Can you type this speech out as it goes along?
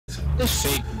This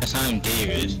fake Simon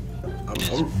Davis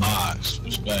is box,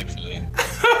 respectfully.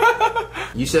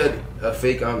 You said a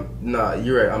fake. Nah,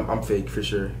 you're right. I'm fake for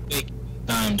sure. Fake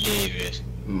Simon Davis.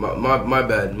 My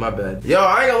bad. My bad. Yo,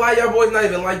 I ain't gonna lie, y'all boys not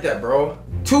even like that, bro.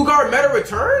 2-guard meta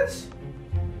returns.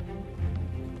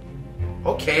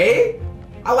 Okay.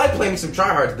 I like playing some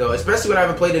tryhards though, especially when I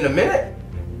haven't played in a minute.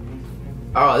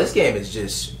 Oh, this game is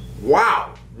just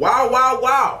wow.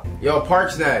 Wow. Yo, Park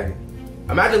Snag.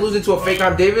 Imagine losing to a fake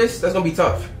Simon Davis. That's gonna be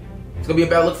tough. It's gonna be a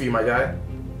bad look for you, my guy.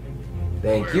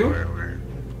 Thank you.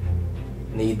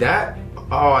 Need that.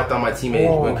 Oh, I thought my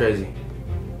teammate went crazy.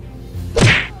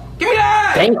 Give me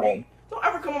that! Dang. Don't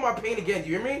ever come on my paint again, do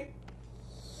you hear me?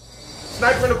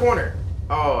 Sniper in the corner.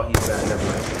 Oh, he's bad, never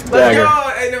mind. Let's go!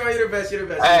 Hey, never mind, you're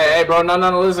the best, Hey, bro, no,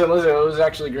 listen, it was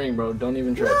actually green, bro. Don't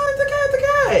even try. No, it's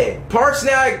okay. Park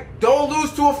Snag, don't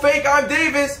lose to a fake I'm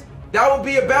Davis. That would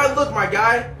be a bad look, my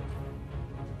guy.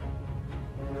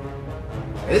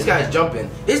 And this guy's jumping.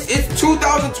 It's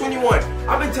 2021.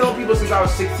 I've been telling people since I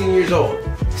was 16 years old.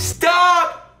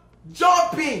 Stop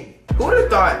jumping! Who would have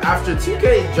thought after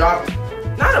 2K dropped,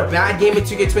 not a bad game in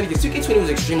 2K20, because 2K20 was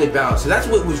extremely balanced, so that's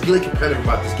what was really competitive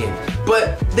about this game.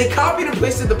 But they copied and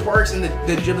pasted the parks, and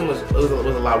the dribbling was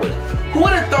a lot worse. Who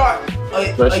would have thought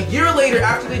a year later,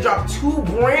 after they dropped 2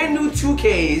 brand new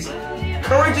 2Ks,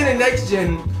 current gen and next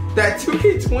gen, that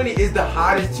 2K20 is the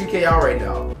hottest 2K out right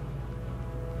now?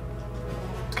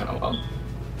 It's kind of wild.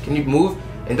 Can you move?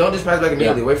 And don't just pass back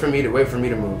immediately. Wait for me to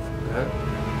move. Okay?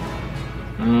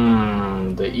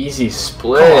 The easy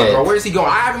split. Come on, bro. Where is he going?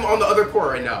 I have him on the other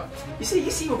court right now. You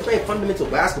see, we're playing fundamental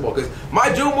basketball because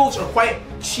my dual moves are quite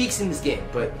cheeks in this game.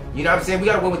 But you know what I'm saying? We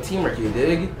gotta win with teamwork here,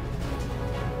 dig?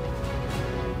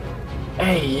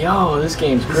 Hey, yo, this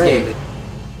game's great.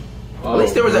 At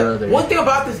least there was one thing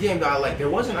about this game that I like. There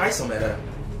was an ISO meta.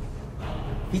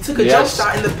 He took a jump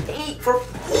shot in the paint for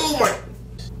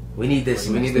We need this.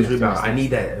 We need this rebound. I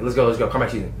need that. Let's go. Come back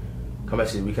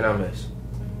season. We cannot miss.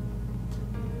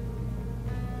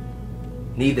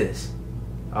 Need this.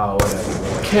 Oh,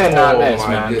 whatever. Cannot miss,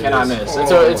 man. Goodness. Cannot miss.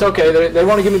 It's okay. They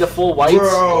want to give me the full whites.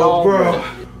 Bro.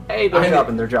 Hey,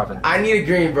 they're dropping. I need a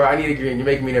green, bro. You're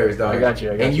making me nervous, dog. I got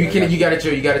you. And you gotta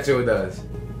chill. You gotta chill with us.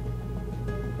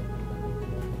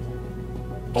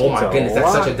 Oh my goodness,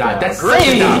 that's such a dot. That's such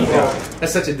a dot, bro.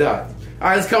 That's such a dot.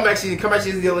 Alright, let's come back season. Comeback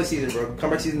season is the only season, bro.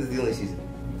 Comeback season is the only season.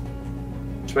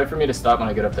 Just wait for me to stop when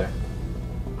I get up there.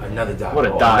 Another dot. What a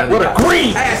dot. What a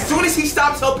green! Hey, as soon as he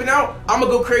stops helping out, I'm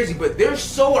gonna go crazy. But they're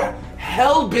so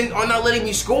hell-bent on not letting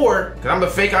me score. Because I'm a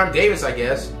fake I'm Davis, I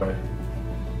guess.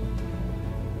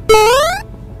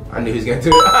 I knew he was gonna do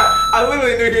it. I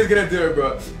literally knew he was gonna do it,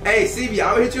 bro. Hey, CB,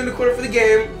 I'm gonna hit you in the corner for the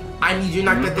game. I need you to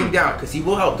knock that thing down, because he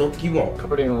will help. Don't think he won't.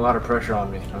 Putting a lot of pressure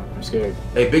on me. I'm scared.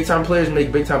 Hey, big-time players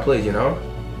make big-time plays, you know?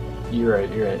 You're right.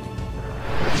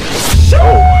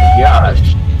 Oh my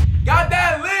gosh. Got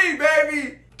that lead,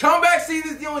 baby! Comeback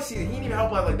season is the only season. He didn't even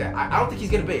help out like that. I don't think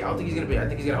he's gonna bait. I think he's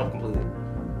gonna help completely.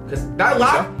 Because that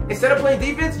lock, instead of playing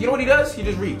defense, you know what he does? He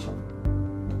just reach.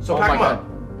 So pack him up.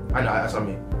 I know, that's on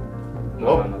me.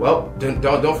 Well,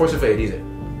 don't force a fade, either.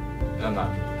 I'm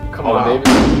not. Come on, baby.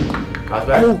 Pass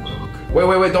back.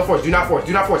 Wait, don't force. Do not force.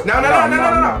 No.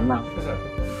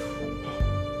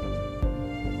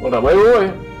 What's up? Wait.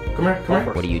 Come here.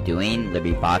 What are you doing?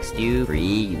 Liberty boxed you. Free.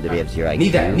 You literally have 0 IQ.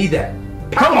 Need that.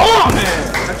 Come on,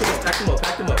 man! Pack him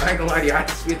up. I ain't gonna lie to you. I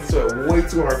just spit this way way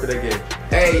too hard for that game.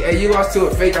 Hey, you lost to a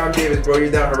fake I'm Davis, bro.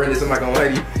 You're down horrendous. I'm not gonna lie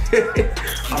to you.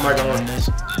 I'm not gonna lie. That's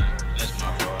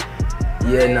my fault.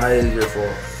 Yeah, nah, it is your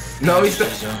fault. No,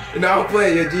 I'm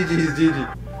playing. Yeah, GG, he's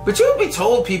GG. But you would be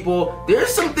told, people,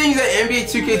 there's some things that NBA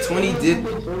 2K20 did.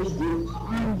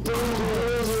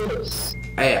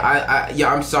 Hey,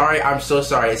 I'm sorry. I'm so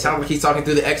sorry. It sounds like he's talking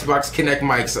through the Xbox Kinect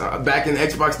mics back in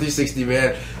Xbox 360,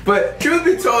 man. But truth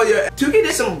be told, 2K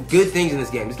did some good things in this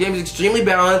game. This game is extremely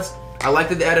balanced. I like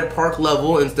that they added park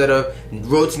level instead of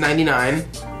road to 99.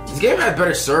 This game had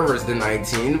better servers than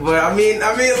 19, but I mean,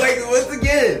 like, once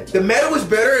again, the meta was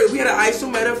better. We had an ISO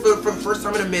meta for the first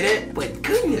time in a minute, but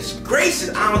goodness gracious,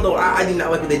 I don't know. I did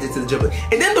not like what they did to the dribbling.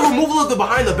 And then the removal of the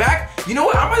behind the back. You know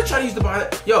what? I'm gonna try to use the behind.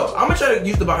 I'm gonna try to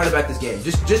use the behind the back this game,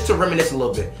 just to reminisce a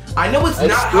little bit. I know it's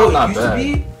not how it used to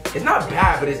be. It's not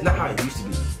bad, but it's not how it used to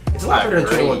be. It's a lot better than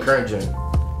 21 current gen.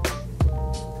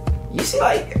 You see,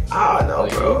 like, I don't know,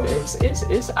 bro. It's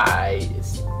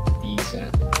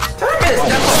decent.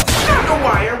 No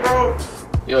wire, bro.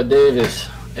 Yo, Davis,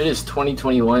 it is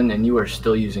 2021 and you are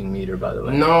still using meter, by the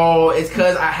way. No, it's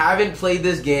because I haven't played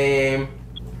this game.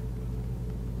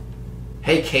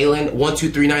 Hey, Kalen,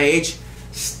 1239H,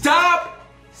 stop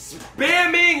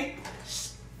spamming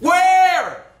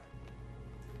square.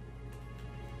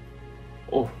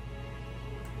 Oh.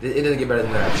 It doesn't get better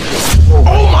than that.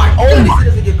 Oh my goodness, it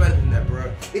doesn't get better than that,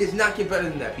 bro. It does not get better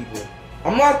than that, people.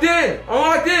 I'm locked in. I'm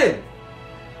locked in.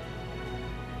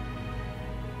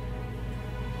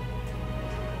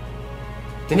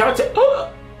 Can y'all take?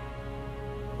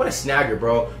 What a snagger,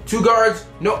 bro. 2 guards.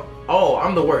 No. Oh,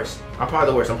 I'm the worst. I'm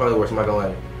probably the worst. I'm not gonna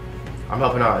lie. I'm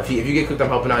helping out. If you get cooked, I'm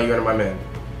helping out. You're under my man.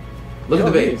 Look at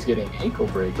the bait. He's getting ankle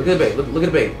break. Look at the bait. Look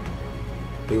at the bait.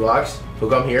 He locks. He'll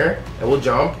come here and we'll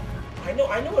jump. I know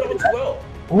what I'm doing well.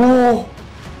 Whoa!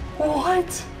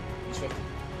 What?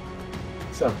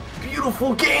 It's a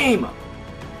beautiful game.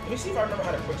 Let me see if I remember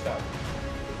how to quick stop.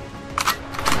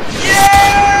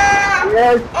 Yeah!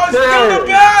 Yes, I'm still the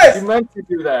best! You meant to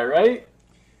do that, right?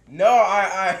 No,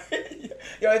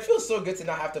 yo, it feels so good to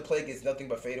not have to play against nothing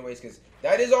but fadeaways, because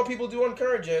that is all people do on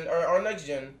current gen, or on next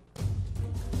gen.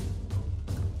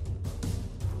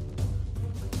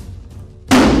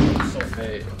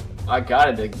 Hey, I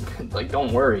got it. Like,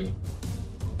 don't worry.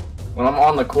 When I'm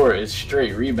on the court, it's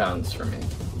straight rebounds for me.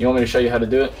 You want me to show you how to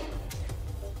do it?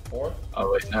 4?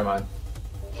 Oh wait, never mind.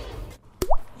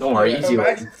 Don't worry, easy.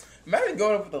 Imagine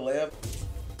going up with the layup.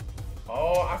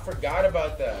 Oh, I forgot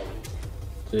about that.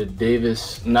 To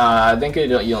Davis. Nah, I think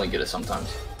you only get it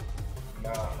sometimes.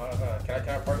 Nah, Can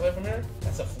I park lay from here?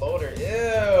 That's a floater.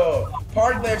 Ew.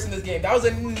 Park layers in this game. That was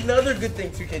another good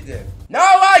thing 2K did.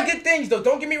 Not a lot of good things though.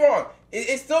 Don't get me wrong.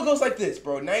 It still goes like this,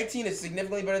 bro. 19 is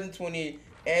significantly better than 20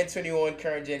 and 21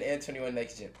 current gen and 21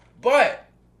 next gen. But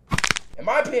in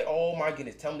my opinion, oh my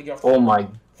goodness, tell me to get off. Oh my.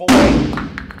 Full way.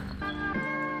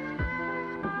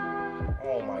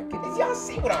 Oh my goodness, y'all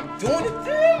see what I'm doing to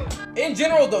them? In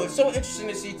general though, it's so interesting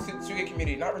to see 2K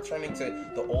community not returning to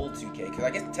the old 2K, because I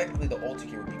guess technically the old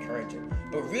 2K would be current gen,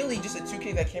 but really just a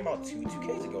 2K that came out 2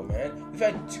 2Ks ago, man. We've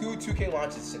had 2 2K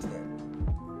launches since then.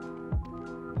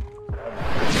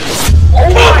 Oh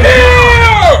my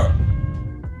God!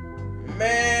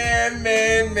 Man.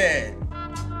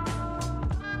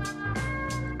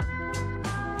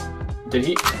 Did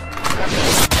he?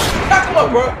 Knock him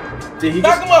up, bro. Did he?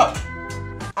 Knock him up.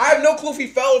 I have no clue if he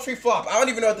fell or if he flopped. I don't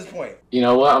even know at this point. You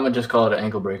know what? I'm gonna just call it an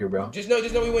ankle breaker, bro. Just know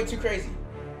we went too crazy.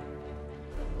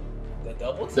 The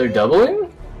double? They're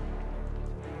doubling?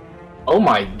 Oh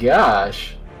my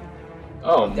gosh.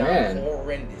 Oh man.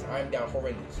 Horrendous. I am down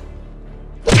horrendous.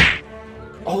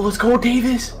 Oh, let's go,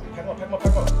 Davis. Pack him up. Pack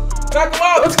him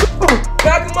up. Let's go.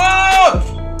 Pack him up.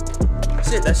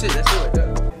 That's it right there.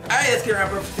 Alright, let's get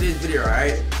wrap up for today's video,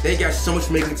 alright? Thank you guys so much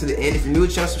for making it to the end. If you're new to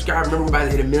the channel, subscribe. Remember, we're about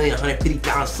to hit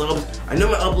 1,150,000 subs. I know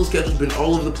my upload schedule's been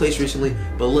all over the place recently,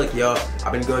 but look, y'all,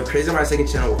 I've been going crazy on my second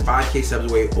channel with 5K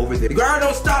subs away over there. The grind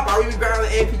don't stop. I'll even grind on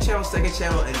the AMP channel, second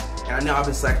channel, and I know I've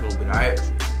been slacking a little bit, alright?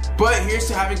 But here's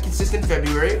to having consistent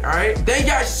February, alright? Thank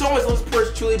you guys so much. Those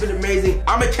supports truly been amazing.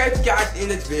 I'm gonna catch you guys in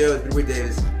this video. It's been with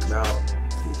Davis. I'm out.